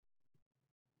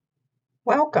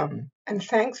Welcome, and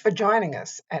thanks for joining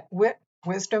us at Wit,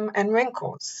 Wisdom, and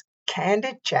Wrinkles,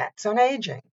 Candid Chats on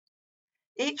Aging.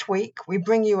 Each week, we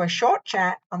bring you a short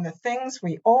chat on the things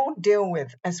we all deal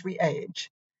with as we age.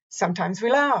 Sometimes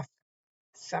we laugh,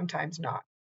 sometimes not.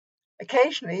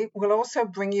 Occasionally, we'll also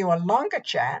bring you a longer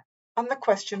chat on the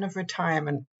question of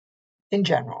retirement in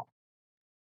general.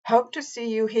 Hope to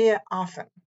see you here often.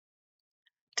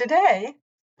 Today,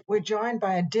 we're joined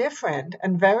by a dear friend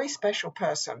and very special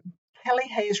person, Kelly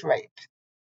Hayes Raitt.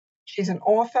 She's an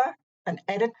author, an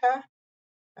editor,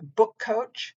 a book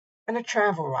coach, and a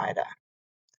travel writer.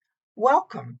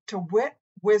 Welcome to Wit,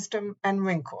 Wisdom, and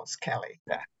Wrinkles, Kelly.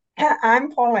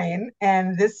 I'm Pauline,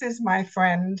 and this is my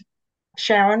friend,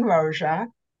 Sharon Roszia.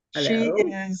 She Hello.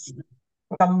 is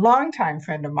a longtime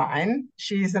friend of mine.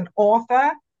 She's an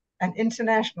author, an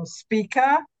international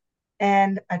speaker,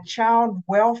 and a child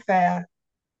welfare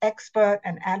expert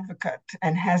and advocate,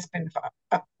 and has been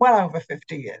for well over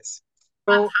 50 years.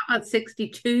 How about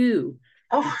 62?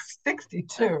 Oh,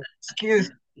 62. Excuse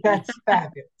me. That's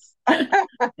fabulous.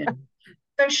 Yeah.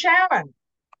 So, Sharon,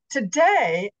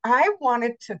 today I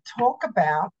wanted to talk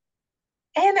about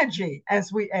energy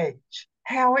as we age,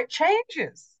 how it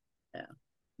changes. Yeah.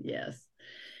 Yes.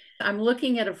 I'm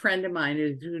looking at a friend of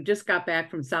mine who just got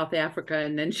back from South Africa,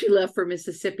 and then she left for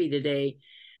Mississippi today.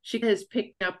 She has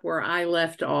picked up where I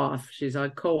left off. She's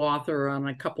a co-author on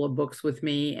a couple of books with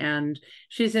me, and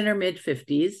she's in her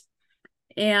mid-50s.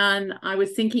 And I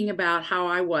was thinking about how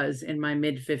I was in my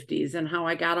mid-50s and how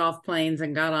I got off planes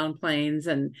and got on planes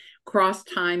and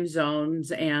crossed time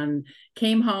zones and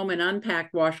came home and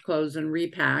unpacked, washed clothes, and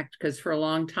repacked, because for a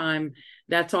long time,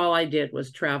 that's all I did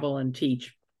was travel and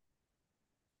teach.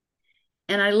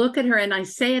 And I look at her and I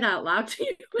say it out loud to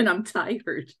you when I'm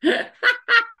tired.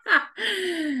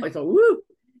 I go, woo.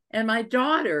 And my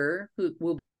daughter, who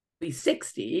will be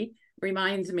 60,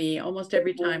 reminds me almost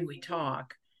every time we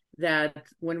talk that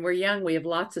when we're young, we have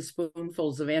lots of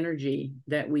spoonfuls of energy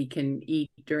that we can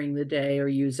eat during the day or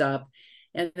use up.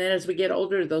 And then as we get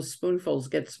older, those spoonfuls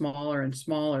get smaller and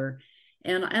smaller.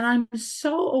 And I'm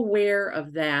so aware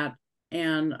of that.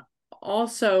 And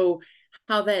also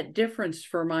how that difference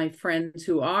for my friends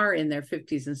who are in their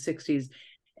 50s and 60s,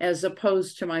 as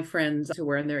opposed to my friends who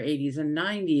are in their 80s and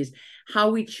 90s, how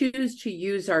we choose to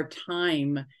use our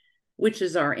time, which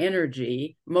is our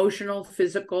energy, emotional,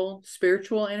 physical,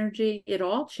 spiritual energy. It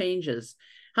all changes.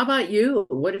 How about you?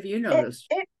 What have you noticed?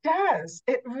 It does.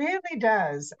 It really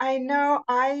does. I know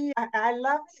I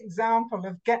love the example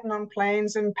of getting on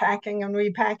planes and packing and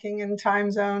repacking and time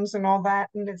zones and all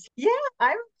that. And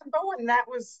I remember when that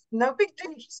was no big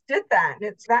deal. You just did that.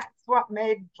 That's what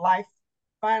made life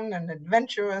fun and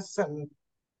adventurous, and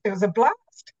it was a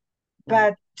blast.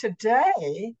 Right. But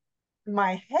today,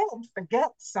 my head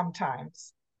forgets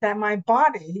sometimes that my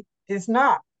body is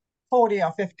not 40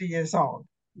 or 50 years old.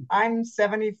 I'm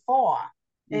 74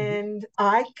 Mm-hmm. and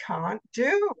I can't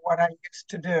do what I used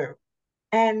to do.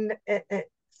 And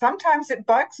sometimes it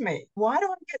bugs me. Why do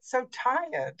I get so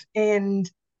tired? And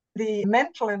the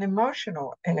mental and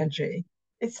emotional energy,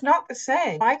 it's not the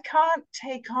same. I can't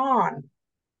take on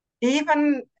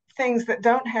even things that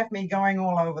don't have me going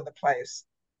all over the place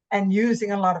and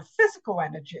using a lot of physical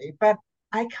energy, but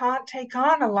I can't take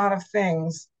on a lot of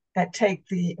things that take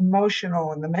the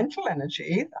emotional and the mental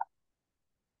energy either.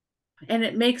 And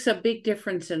it makes a big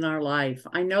difference in our life.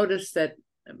 I notice that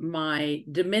my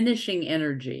diminishing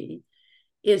energy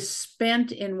is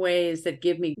spent in ways that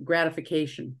give me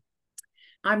gratification.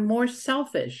 I'm more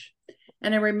selfish.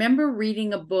 And I remember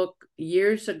reading a book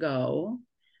years ago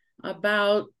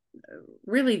about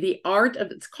really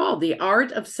it's called The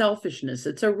Art of Selfishness.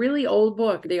 It's a really old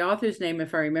book. The author's name,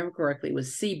 if I remember correctly,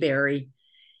 was Seabury.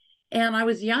 And I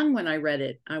was young when I read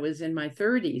it. I was in my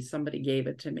 30s. Somebody gave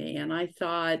it to me. And I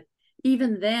thought,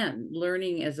 even then,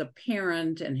 learning as a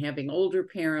parent and having older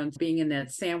parents, being in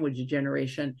that sandwich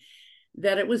generation,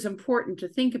 that it was important to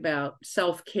think about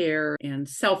self-care and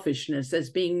selfishness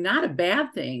as being not a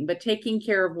bad thing, but taking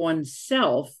care of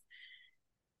oneself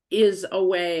is a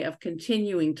way of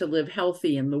continuing to live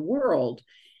healthy in the world.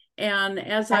 And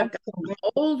as I've gotten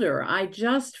older, I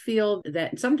just feel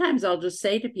that sometimes I'll just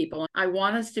say to people, I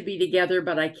want us to be together,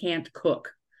 but I can't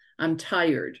cook. I'm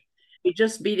tired. We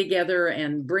just be together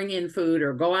and bring in food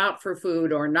or go out for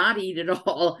food or not eat at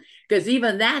all, because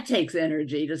even that takes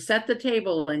energy to set the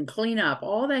table and clean up.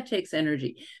 All that takes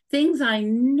energy. Things I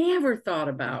never thought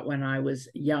about when I was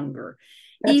younger.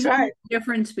 That's Even right. the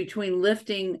difference between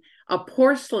lifting a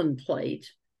porcelain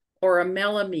plate or a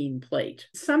melamine plate.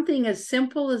 Something as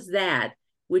simple as that,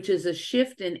 which is a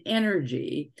shift in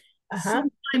energy, Uh-huh.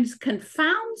 sometimes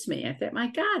confounds me. I think, my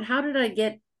God, how did I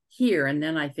get here? And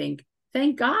then I think,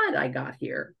 Thank God I got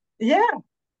here. Yeah,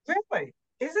 really.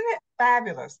 Isn't it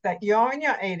fabulous that you're in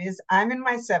your 80s, I'm in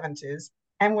my 70s,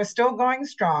 and we're still going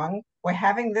strong? We're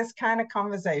having this kind of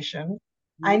conversation.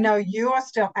 I Mhm. know you are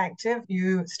still active,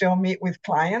 you still meet with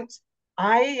clients.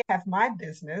 I have my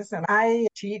business and I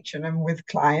teach and I'm with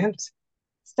clients.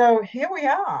 So here we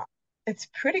are. It's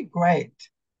pretty great.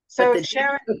 But So,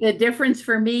 Sharon, the difference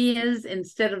for me is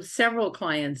instead of several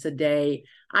clients a day,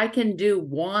 I can do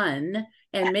one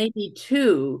and maybe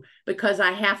two because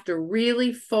I have to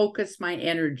really focus my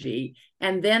energy.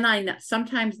 And then I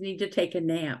sometimes need to take a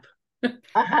nap.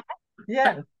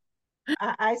 yeah,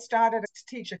 I started to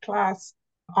teach a class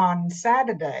on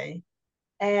Saturday,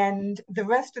 and the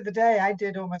rest of the day I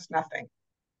did almost nothing.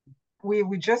 We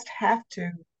just have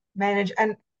to manage.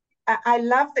 And I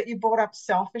love that you brought up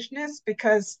selfishness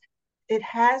because it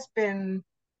has been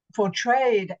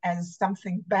portrayed as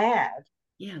something bad.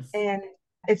 Yes. And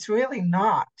it's really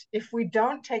not. If we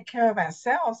don't take care of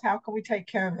ourselves, how can we take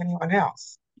care of anyone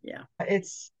else? Yeah.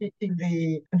 It's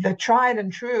the tried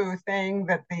and true thing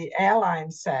that the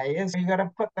airlines say is you got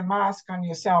to put the mask on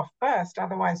yourself first,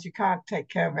 otherwise you can't take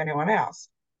care of anyone else.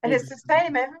 And it's the Exactly.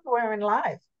 same everywhere in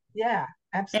life. Yeah,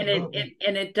 And absolutely.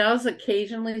 it does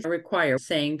occasionally require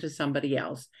saying to somebody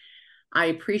else, I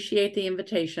appreciate the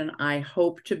invitation. I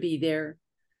hope to be there,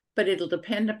 but it'll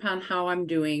depend upon how I'm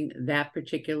doing that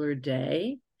particular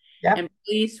day. Yep. And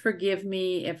please forgive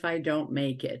me if I don't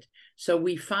make it. So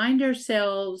we find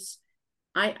ourselves,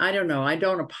 I don't know, I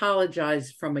don't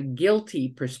apologize from a guilty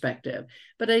perspective,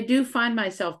 but I do find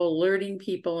myself alerting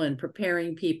people and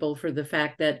preparing people for the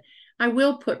fact that I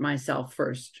will put myself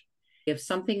first. If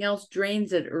something else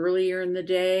drains it earlier in the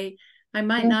day, I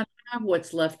might Mm, not have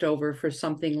what's left over for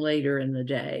something later in the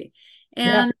day. yep.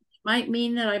 And it might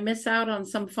mean that I miss out on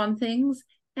some fun things.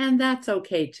 And that's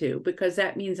okay too, because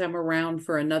that means I'm around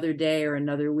for another day or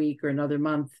another week or another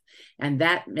month. And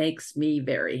that makes me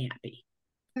very happy.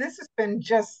 This has been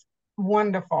just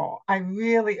wonderful. I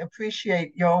really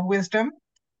appreciate your wisdom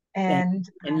Thank and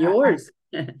and I yours.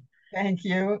 thank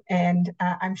you. And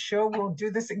I'm sure we'll do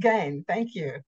this again. Thank you.